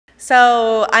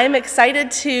So I'm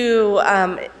excited to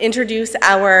introduce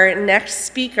our next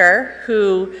speaker,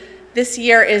 who this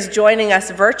year is joining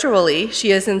us virtually. She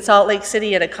is in Salt Lake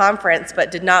City at a conference, but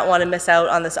did not want to miss out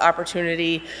on this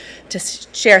opportunity to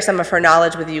share some of her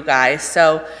knowledge with you guys.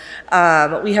 So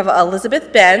we have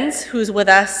Elizabeth Benz, who's with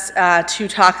us to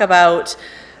talk about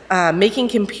making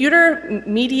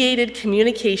computer-mediated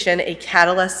communication a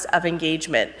catalyst of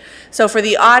engagement. So for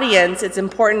the audience, it's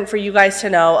important for you guys to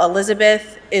know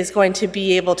Elizabeth is going to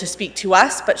be able to speak to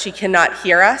us, but she cannot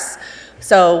hear us.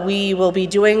 So we will be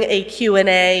doing a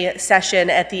Q&A session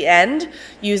at the end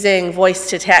using voice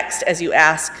to text as you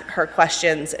ask her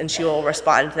questions, and she will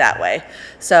respond that way.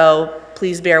 So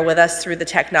please bear with us through the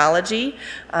technology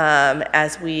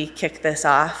as we kick this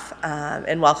off,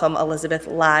 and welcome Elizabeth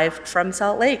live from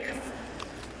Salt Lake.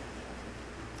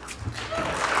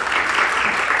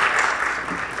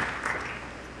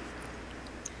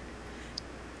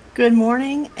 Good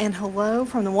morning and hello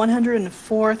from the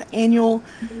 104th Annual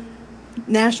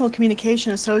National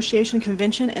Communication Association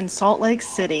Convention in Salt Lake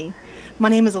City. My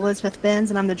name is Elizabeth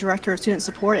Benz and I'm the Director of Student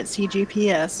Support at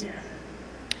CGPS.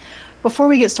 Before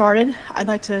we get started, I'd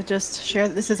like to just share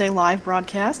that this is a live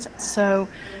broadcast, so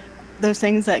those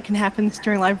things that can happen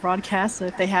during live broadcasts,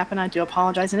 if they happen, I do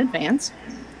apologize in advance.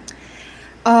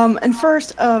 And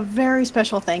first, a very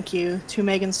special thank you to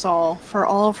Megan Saul for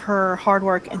all of her hard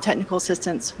work and technical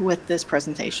assistance with this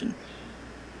presentation.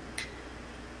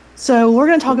 So we're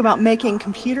going to talk about making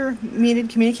computer-mediated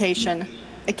communication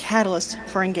a catalyst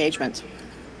for engagement.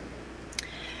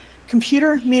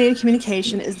 Computer-mediated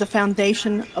communication is the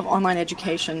foundation of online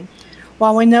education.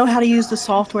 While we know how to use the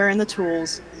software and the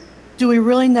tools, do we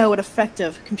really know what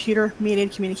effective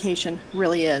computer-mediated communication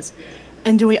really is?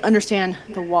 And do we understand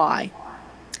the why?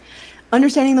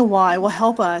 Understanding the why will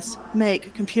help us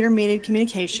make computer-mediated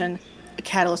communication a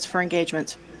catalyst for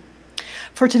engagement.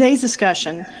 For today's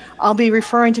discussion, I'll be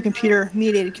referring to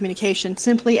computer-mediated communication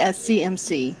simply as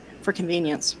CMC for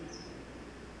convenience.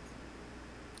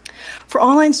 For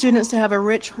online students to have a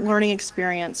rich learning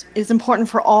experience, it is important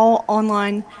for all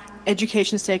online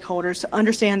education stakeholders to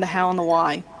understand the how and the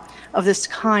why of this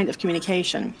kind of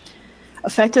communication.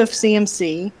 Effective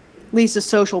CMC leads to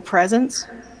social presence,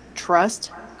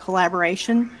 trust,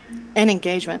 collaboration, and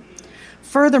engagement.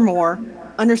 Furthermore,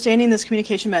 understanding this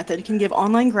communication method can give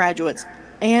online graduates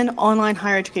and online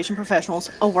higher education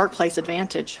professionals a workplace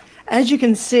advantage. As you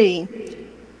can see,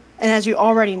 and as you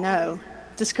already know,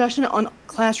 discussion on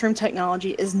classroom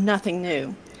technology is nothing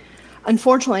new.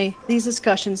 Unfortunately, these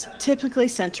discussions typically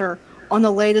center on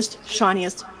the latest,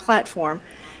 shiniest platform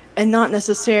and not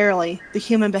necessarily the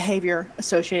human behavior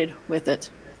associated with it.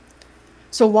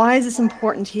 So why is this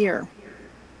important here?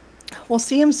 Well,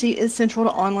 CMC is central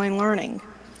to online learning.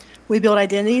 We build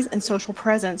identities and social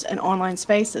presence in online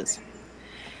spaces.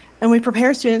 And we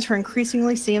prepare students for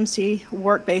increasingly CMC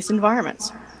work-based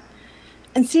environments.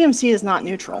 And CMC is not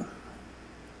neutral.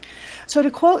 So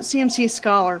to quote CMC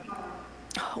scholar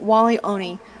Wale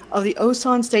Oni of the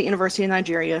Osun State University in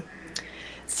Nigeria,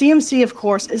 CMC, of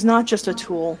course, is not just a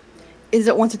tool. It is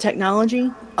at once a technology,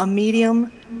 a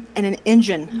medium, and an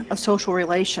engine of social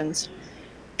relations.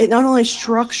 It not only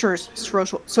structures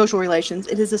social relations,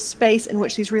 it is a space in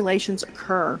which these relations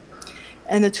occur,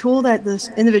 and the tool that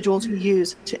the individuals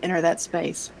use to enter that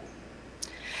space.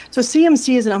 So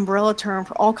CMC is an umbrella term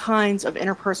for all kinds of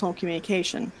interpersonal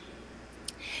communication.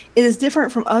 It is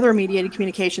different from other mediated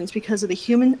communications because of the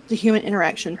human-to-human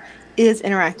interaction is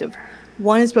interactive.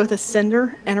 One is both a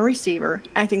sender and a receiver,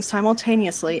 acting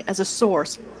simultaneously as a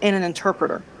source and an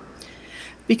interpreter.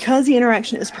 Because the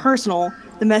interaction is personal,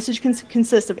 the message can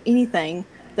consist of anything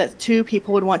that two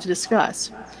people would want to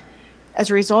discuss. As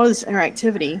a result of this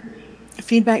interactivity,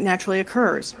 feedback naturally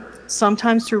occurs,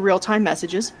 sometimes through real-time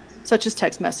messages, such as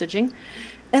text messaging,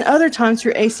 and other times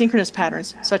through asynchronous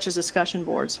patterns, such as discussion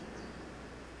boards.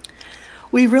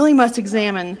 We really must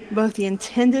examine both the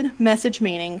intended message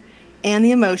meaning and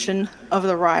the emotion of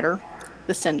the writer,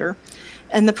 the sender,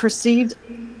 and the perceived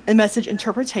message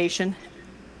interpretation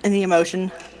and the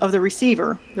emotion of the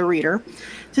receiver, the reader,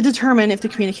 to determine if the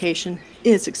communication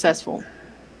is successful.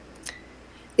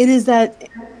 It is that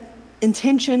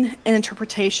intention and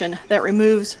interpretation that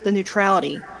removes the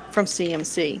neutrality from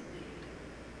CMC.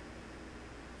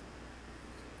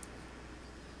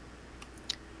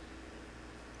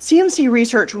 CMC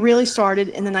research really started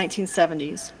in the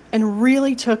 1970s and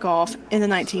really took off in the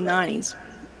 1990s.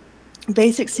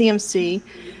 Basic CMC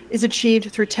is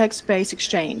achieved through text-based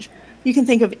exchange. You can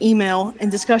think of email and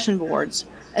discussion boards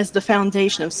as the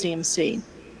foundation of CMC.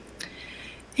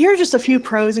 Here are just a few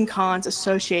pros and cons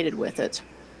associated with it.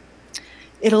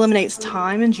 It eliminates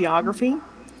time and geography.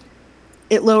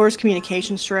 It lowers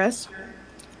communication stress.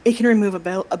 It can remove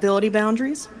ability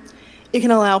boundaries. It can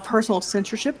allow personal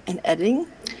censorship and editing.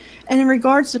 And in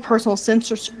regards to personal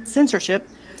censorship,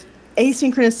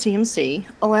 asynchronous CMC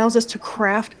allows us to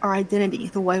craft our identity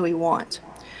the way we want.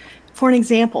 For an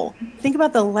example, think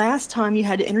about the last time you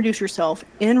had to introduce yourself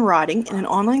in writing in an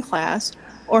online class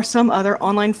or some other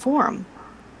online forum.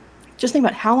 Just think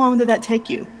about how long did that take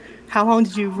you? How long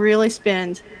did you really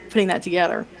spend putting that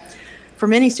together? For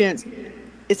many students,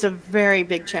 it's a very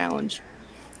big challenge.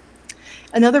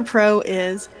 Another pro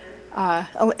is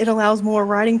it allows more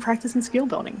writing practice and skill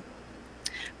building.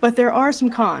 But there are some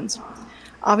cons.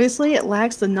 Obviously, it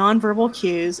lacks the nonverbal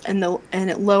cues and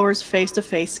it lowers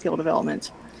face-to-face skill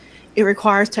development. It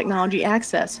requires technology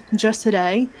access. Just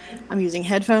today, I'm using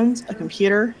headphones, a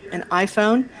computer, an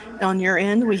iPhone, and on your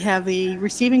end, we have the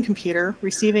receiving computer,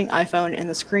 receiving iPhone, and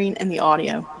the screen and the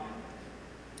audio.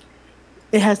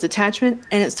 It has detachment,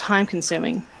 and it's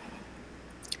time-consuming.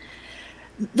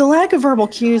 The lack of verbal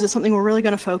cues is something we're really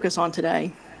going to focus on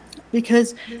today,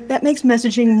 because that makes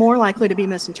messaging more likely to be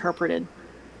misinterpreted.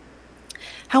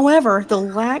 However, the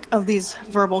lack of these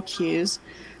verbal cues,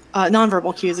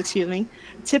 nonverbal cues,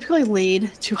 typically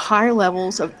lead to higher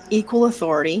levels of equal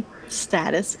authority,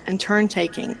 status, and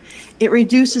turn-taking. It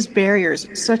reduces barriers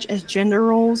such as gender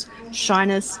roles,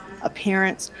 shyness,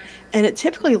 appearance, and it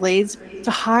typically leads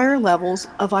to higher levels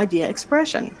of idea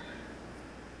expression.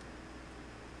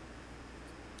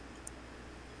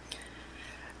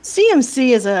 CMC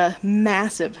is a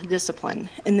massive discipline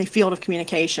in the field of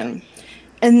communication.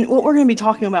 And what we're going to be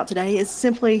talking about today is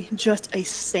simply just a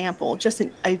sample, just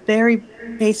a very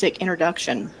basic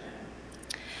introduction.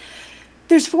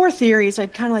 There's 4 theories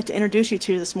I'd kind of like to introduce you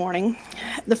to this morning.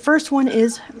 The first one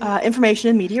is information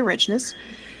and media richness.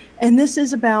 And this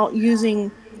is about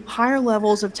using higher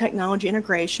levels of technology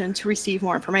integration to receive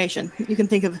more information. You can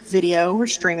think of video or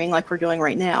streaming like we're doing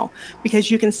right now, because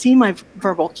you can see my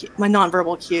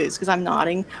nonverbal cues because I'm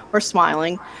nodding or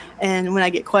smiling. And when I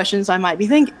get questions, I might be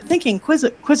thinking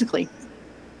quizzically.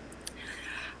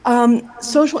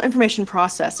 Social information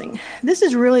processing. This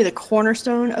is really the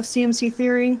cornerstone of CMC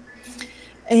theory.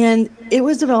 And it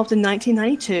was developed in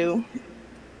 1992.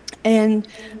 And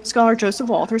scholar Joseph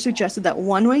Walther suggested that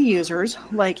one-way users,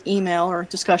 like email or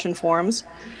discussion forums,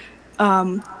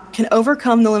 can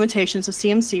overcome the limitations of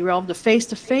CMC relative to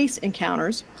face-to-face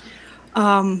encounters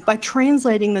by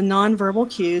translating the nonverbal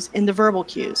cues into verbal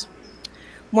cues.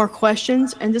 More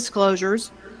questions and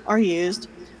disclosures are used,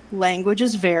 language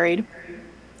is varied,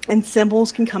 and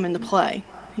symbols can come into play.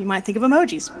 You might think of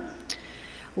emojis.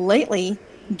 Lately,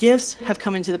 GIFs have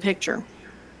come into the picture.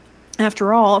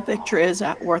 After all, a picture is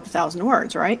worth 1,000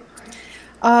 words, right?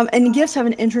 And GIFs have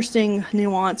an interesting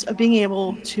nuance of being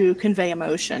able to convey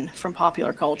emotion from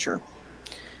popular culture.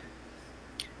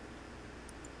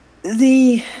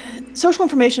 The social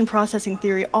information processing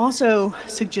theory also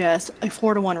suggests a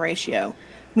 4-to-1 ratio,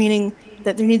 meaning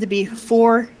that there need to be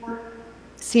 4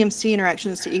 CMC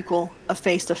interactions to equal a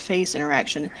face-to-face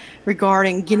interaction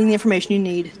regarding getting the information you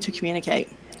need to communicate.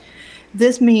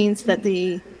 This means that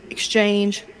the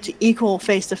exchange to equal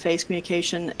face-to-face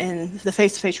communication and the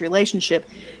face-to-face relationship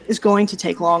is going to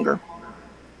take longer.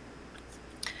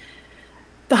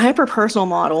 The hyperpersonal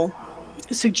model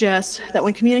suggests that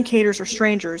when communicators are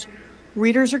strangers,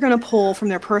 readers are going to pull from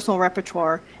their personal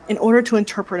repertoire in order to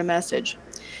interpret a message.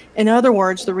 In other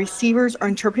words, the receivers are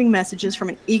interpreting messages from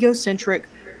an egocentric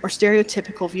or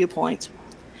stereotypical viewpoint.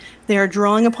 They are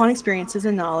drawing upon experiences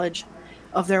and knowledge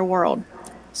of their world.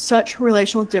 Such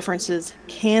relational differences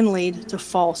can lead to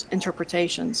false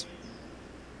interpretations.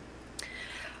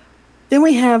 Then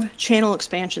we have channel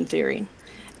expansion theory.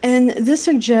 And this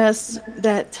suggests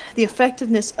that the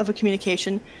effectiveness of a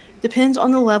communication depends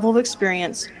on the level of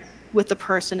experience with the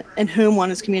person and whom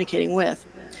one is communicating with.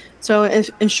 So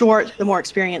in short, the more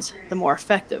experience, the more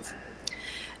effective.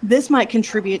 This might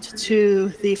contribute to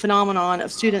the phenomenon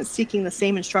of students seeking the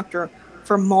same instructor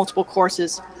for multiple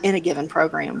courses in a given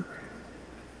program.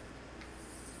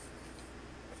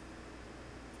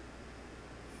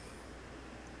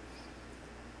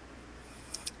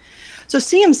 So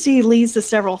CMC leads to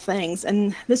several things,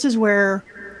 and this is where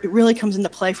it really comes into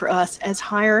play for us as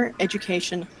higher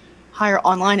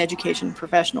online education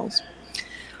professionals.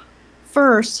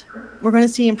 First, we're going to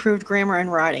see improved grammar and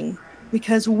writing,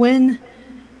 because when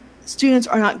students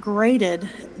are not graded,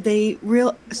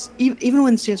 even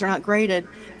when students are not graded,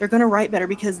 they're going to write better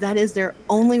because that is their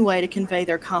only way to convey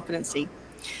their competency.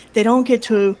 They don't get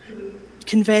to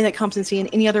convey that competency in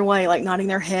any other way, like nodding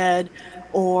their head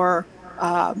or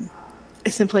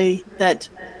simply that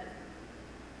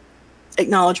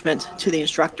acknowledgement to the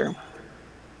instructor.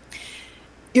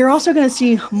 You're also going to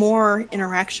see more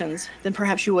interactions than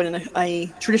perhaps you would in a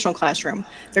traditional classroom.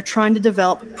 They're trying to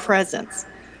develop presence.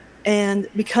 And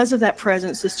because of that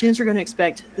presence, the students are going to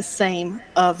expect the same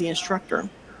of the instructor.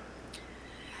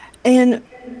 And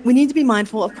we need to be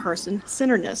mindful of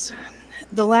person-centeredness.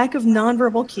 The lack of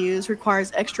nonverbal cues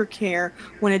requires extra care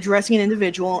when addressing an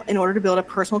individual in order to build a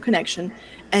personal connection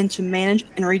and to manage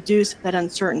and reduce that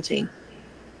uncertainty.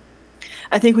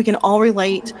 I think we can all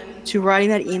relate to writing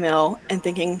that email and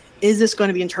thinking, is this going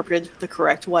to be interpreted the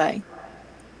correct way?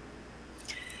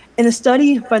 In a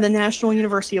study by the National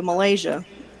University of Malaysia,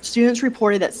 students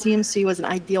reported that CMC was an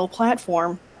ideal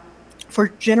platform for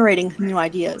generating new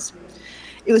ideas.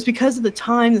 It was because of the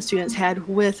time the students had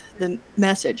with the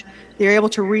message. They were able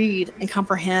to read and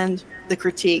comprehend the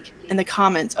critique and the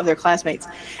comments of their classmates,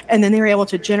 and then they were able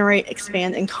to generate,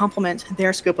 expand, and complement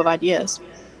their scope of ideas.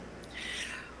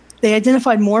 They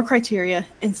identified more criteria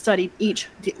and studied each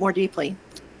more deeply.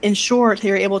 In short, they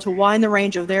were able to widen the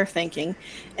range of their thinking,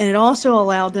 and it also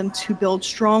allowed them to build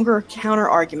stronger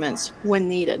counter-arguments when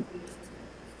needed.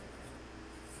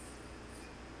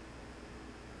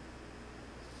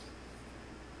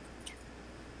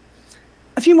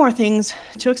 A few more things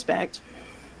to expect.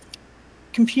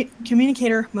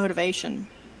 Communicator motivation.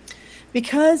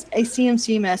 Because a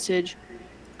CMC message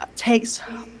takes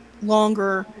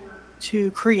longer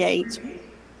to create,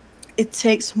 it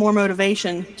takes more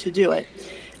motivation to do it.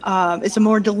 It's a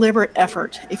more deliberate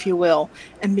effort, if you will.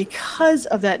 And because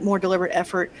of that more deliberate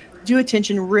effort, due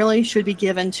attention really should be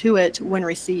given to it when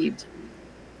received.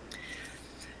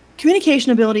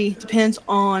 Communication ability depends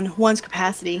on one's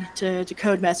capacity to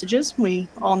decode messages. We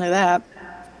all know that.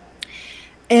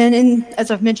 And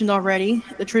as I've mentioned already,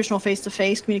 the traditional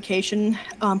face-to-face communication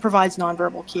provides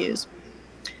nonverbal cues.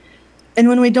 And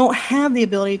when we don't have the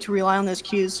ability to rely on those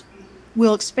cues,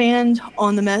 we'll expand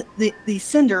on the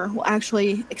sender will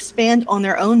actually expand on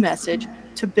their own message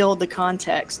to build the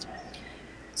context.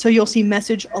 So you'll see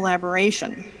message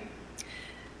elaboration.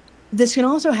 This can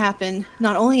also happen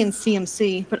not only in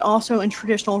CMC, but also in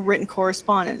traditional written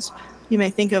correspondence. You may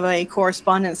think of a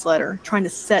correspondence letter trying to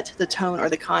set the tone or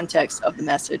the context of the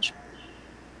message.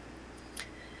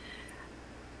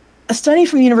 A study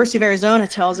from the University of Arizona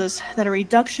tells us that a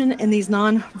reduction in these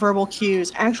nonverbal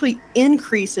cues actually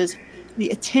increases the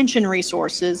attention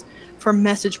resources for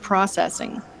message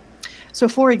processing. So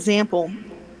for example,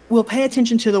 we'll pay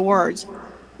attention to the words,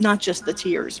 not just the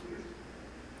tears.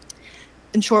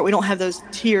 In short, we don't have those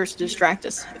tears to distract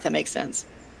us, if that makes sense.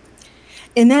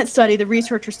 In that study, the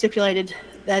researchers stipulated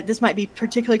that this might be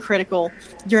particularly critical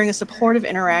during a supportive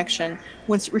interaction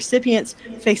when recipients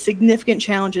face significant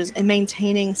challenges in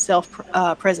maintaining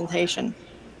self-presentation.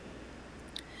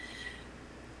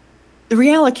 The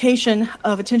reallocation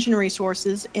of attention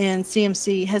resources in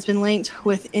CMC has been linked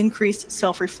with increased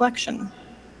self-reflection.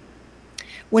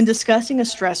 When discussing a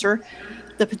stressor,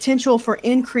 the potential for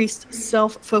increased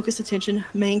self-focused attention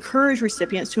may encourage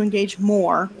recipients to engage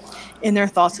more in their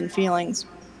thoughts and feelings.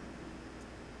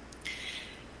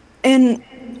 And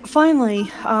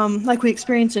finally, like we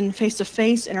experience in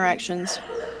face-to-face interactions,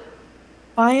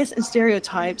 bias and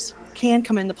stereotypes can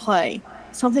come into play.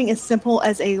 Something as simple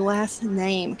as a last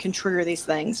name can trigger these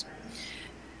things.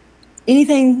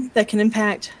 Anything that can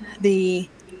impact the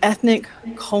ethnic,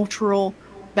 cultural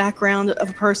background of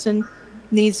a person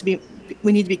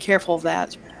we need to be careful of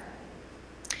that.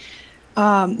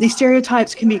 These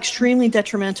stereotypes can be extremely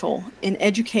detrimental in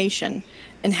education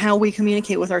and how we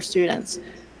communicate with our students.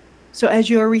 So as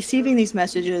you are receiving these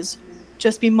messages,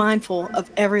 just be mindful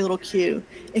of every little cue.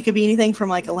 It could be anything from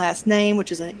like a last name,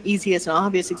 which is an easiest and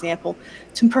obvious example,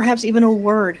 to perhaps even a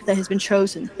word that has been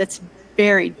chosen that's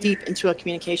buried deep into a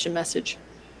communication message.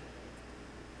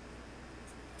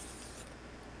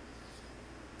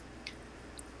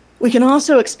 We can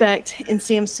also expect in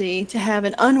CMC to have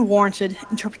an unwarranted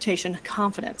interpretation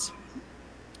confidence.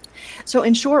 So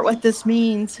in short, what this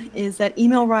means is that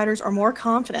email writers are more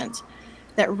confident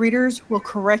that readers will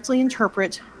correctly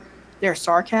interpret their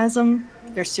sarcasm,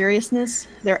 their seriousness,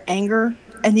 their anger,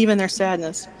 and even their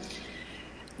sadness.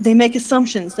 They make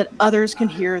assumptions that others can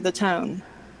hear the tone.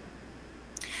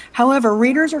 However,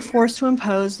 readers are forced to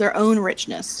impose their own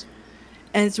richness.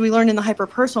 And as we learned in the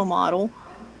hyperpersonal model,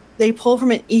 they pull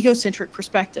from an egocentric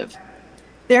perspective.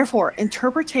 Therefore,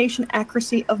 interpretation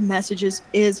accuracy of messages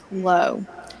is low.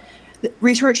 The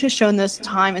research has shown this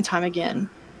time and time again.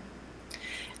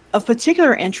 Of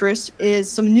particular interest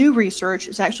is some new research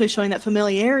is actually showing that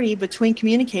familiarity between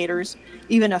communicators,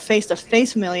 even a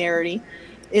face-to-face familiarity,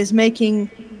 is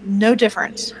making no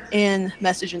difference in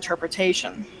message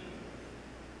interpretation.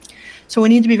 So we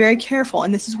need to be very careful,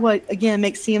 and this is what, again,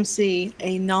 makes CMC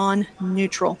a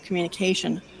non-neutral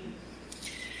communication.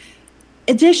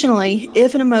 Additionally,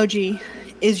 if an emoji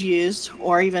is used,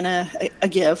 or even a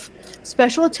GIF,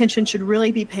 special attention should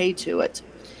really be paid to it.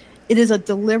 It is a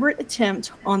deliberate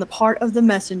attempt on the part of the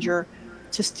messenger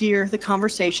to steer the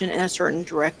conversation in a certain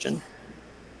direction.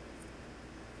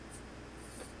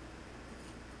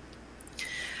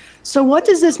 So what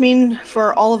does this mean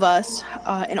for all of us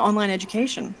in online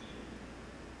education?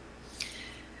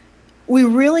 We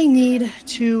really need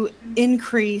to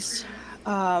increase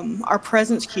our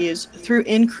presence cues through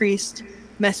increased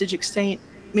message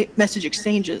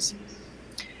exchanges.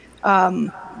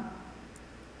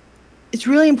 It's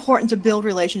really important to build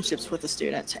relationships with the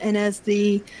students, and as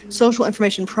the social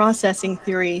information processing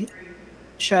theory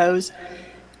shows,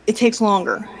 it takes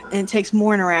longer and it takes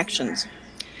more interactions.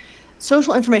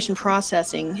 Social information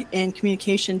processing in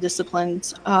communication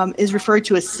disciplines is referred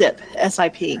to as SIP.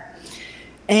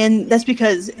 And that's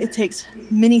because it takes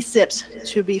many sips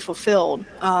to be fulfilled.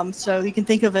 So you can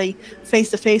think of a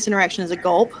face-to-face interaction as a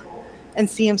gulp and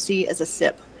CMC as a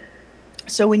sip.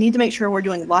 So we need to make sure we're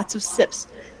doing lots of sips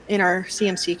in our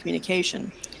CMC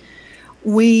communication.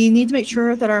 We need to make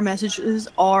sure that our messages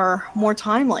are more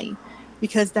timely,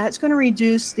 because that's going to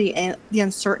reduce the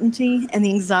uncertainty and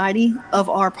the anxiety of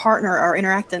our partner, our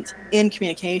interactant, in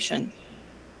communication.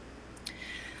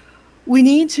 We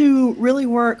need to really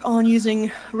work on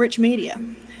using rich media.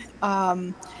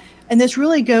 And this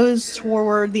really goes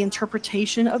toward the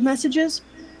interpretation of messages.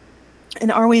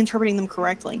 And are we interpreting them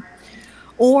correctly?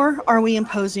 Or are we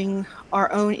imposing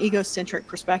our own egocentric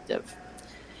perspective?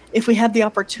 If we have the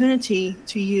opportunity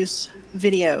to use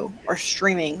video or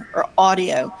streaming or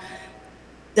audio,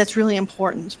 that's really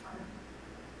important.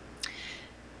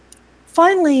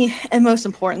 Finally, and most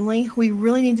importantly, we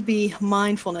really need to be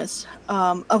mindful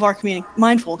of our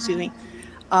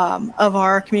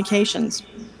communications.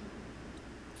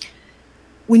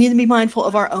 We need to be mindful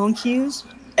of our own cues,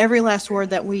 every last word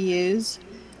that we use,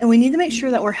 and we need to make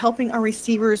sure that we're helping our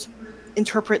receivers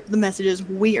interpret the messages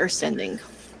we are sending.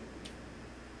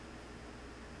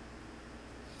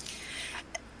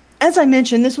 As I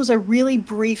mentioned, this was a really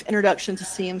brief introduction to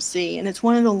CMC, and it's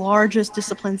one of the largest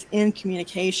disciplines in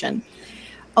communication.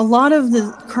 A lot of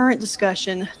the current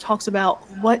discussion talks about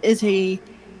what is a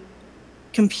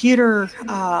computer.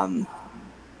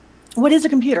 What is a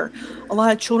computer? A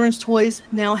lot of children's toys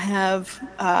now have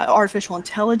artificial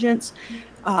intelligence.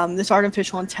 This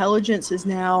artificial intelligence is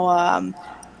now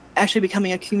actually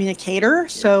becoming a communicator.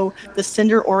 So the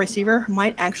sender or receiver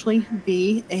might actually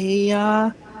be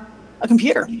a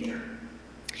computer.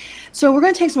 So we're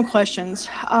going to take some questions,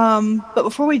 but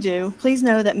before we do, please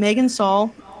know that Megan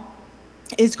Saul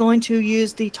is going to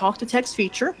use the talk to text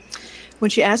feature when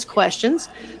she asks questions.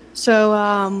 So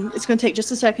it's going to take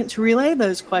just a second to relay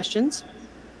those questions.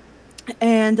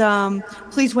 And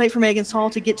please wait for Megan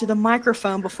Saul to get to the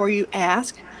microphone before you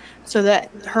ask, so that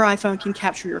her iPhone can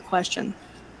capture your question.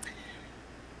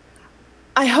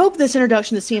 I hope this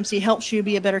introduction to CMC helps you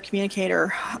be a better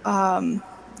communicator.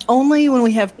 Only when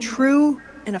we have true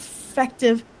and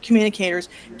effective communicators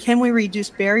can we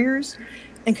reduce barriers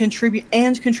and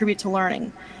contribute to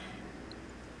learning.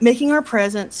 Making our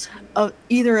presence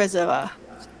either as an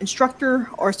instructor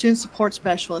or a student support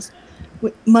specialist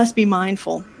must be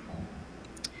mindful.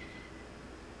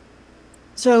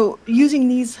 So using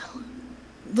these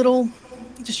little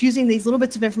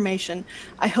bits of information,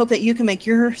 I hope that you can make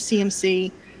your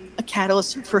CMC a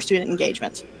catalyst for student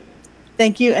engagement.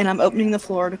 Thank you, and I'm opening the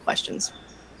floor to questions.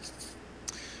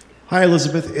 Hi,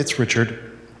 Elizabeth. It's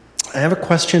Richard. I have a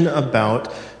question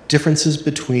about differences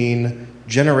between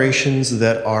generations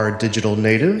that are digital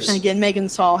natives. And again, Megan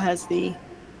Saul has the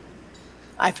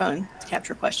iPhone to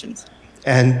capture questions.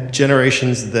 And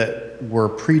generations that were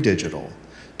pre-digital.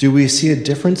 Do we see a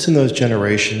difference in those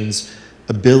generations'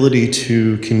 ability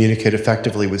to communicate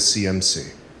effectively with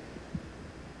CMC?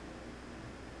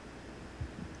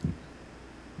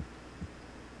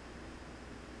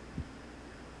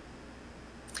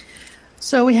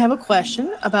 So we have a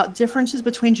question about differences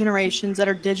between generations that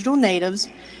are digital natives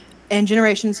and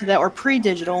generations that are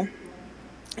pre-digital.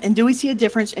 And do we see a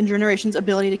difference in generations'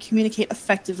 ability to communicate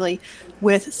effectively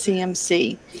with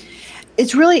CMC?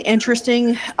 It's really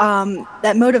interesting.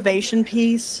 That motivation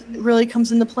piece really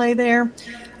comes into play there.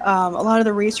 A lot of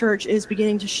the research is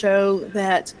beginning to show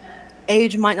that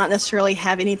age might not necessarily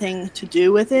have anything to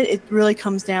do with it. It really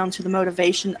comes down to the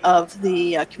motivation of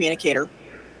the communicator.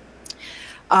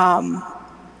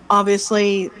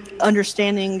 Obviously,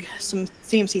 understanding some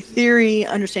CMC theory,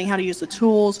 understanding how to use the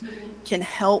tools can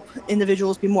help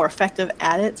individuals be more effective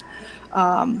at it.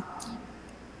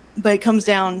 but it comes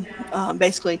down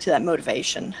basically to that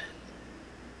motivation.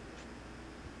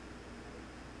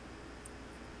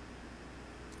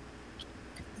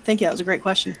 Thank you. That was a great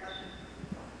question.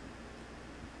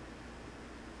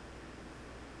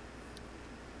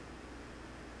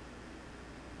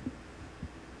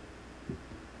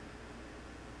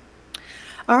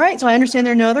 All right, so I understand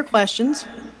there are no other questions.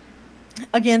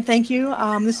 Again, thank you.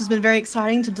 This has been very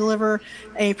exciting to deliver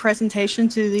a presentation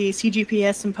to the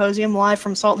CGPS Symposium live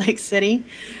from Salt Lake City.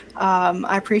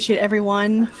 I appreciate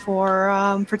everyone for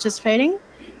participating,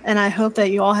 and I hope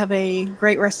that you all have a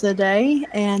great rest of the day.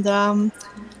 And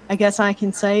I guess I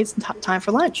can say it's time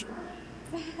for lunch.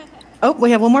 Oh,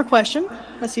 we have one more question.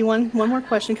 I see one more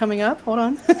question coming up. Hold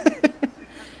on.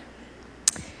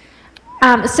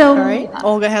 All right,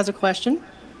 Olga has a question.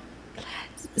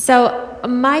 So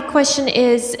my question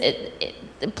is,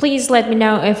 please let me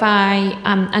know if I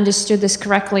understood this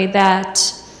correctly,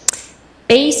 that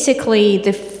basically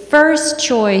the first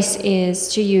choice is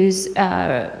to use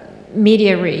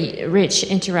media-rich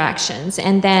interactions,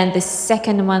 and then the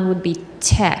second one would be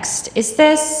text. Is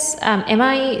this, am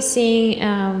I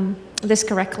seeing this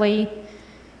correctly?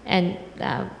 And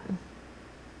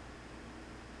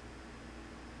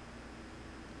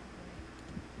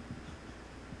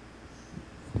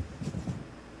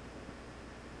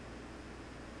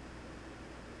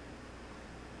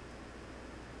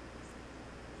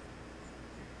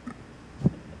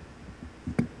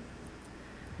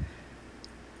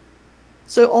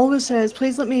So Olga says,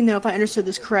 please let me know if I understood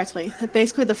this correctly. That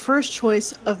basically the first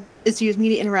choice is to use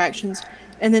media interactions,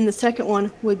 and then the second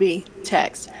one would be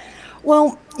text.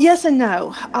 Well, yes and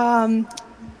no.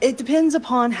 It depends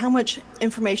upon how much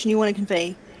information you want to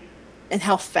convey and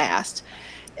how fast.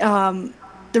 The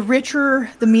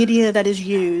richer the media that is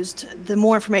used, the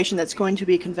more information that's going to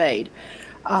be conveyed.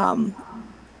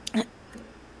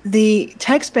 The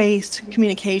text-based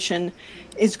communication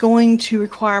is going to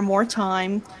require more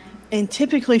time and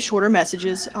typically shorter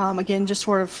messages. Again, just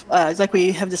sort of like we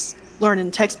have this learned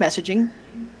in text messaging,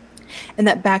 and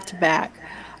that back-to-back.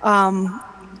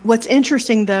 What's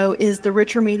interesting, though, is the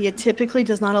richer media typically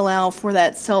does not allow for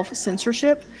that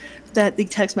self-censorship that the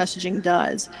text messaging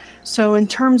does. So in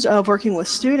terms of working with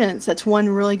students, that's one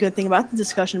really good thing about the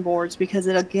discussion boards, because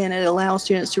it allows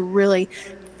students to really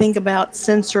think about,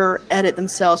 censor, edit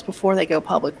themselves before they go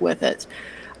public with it.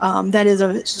 That is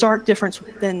a stark difference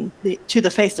than to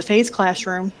the face-to-face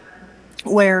classroom,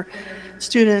 where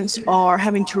students are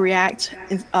having to react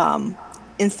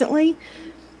instantly.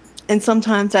 And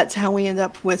sometimes that's how we end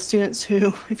up with students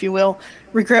who, if you will,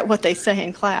 regret what they say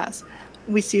in class.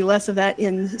 We see less of that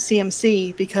in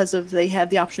CMC because they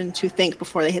have the option to think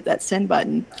before they hit that send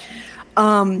button.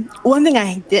 One thing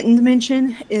I didn't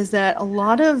mention is that a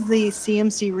lot of the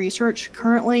CMC research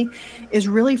currently is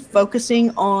really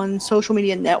focusing on social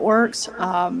media networks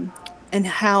and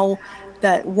how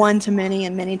that one-to-many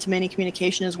and many-to-many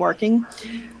communication is working.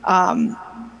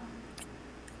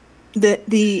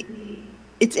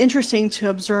 It's interesting to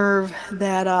observe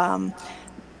that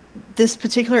this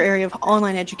particular area of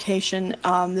online education,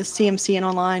 this CMC and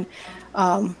online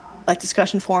like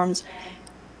discussion forums,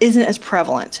 isn't as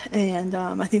prevalent, and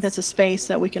I think that's a space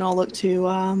that we can all look to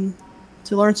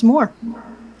learn some more.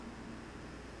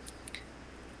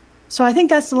 So I think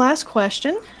that's the last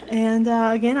question, and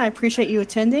again, I appreciate you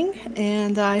attending,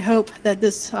 and I hope that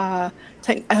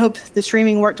I hope the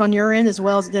streaming worked on your end as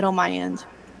well as it did on my end.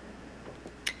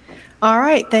 All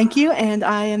right, thank you, and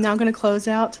I am now going to close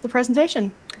out the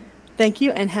presentation. Thank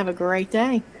you, and have a great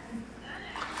day.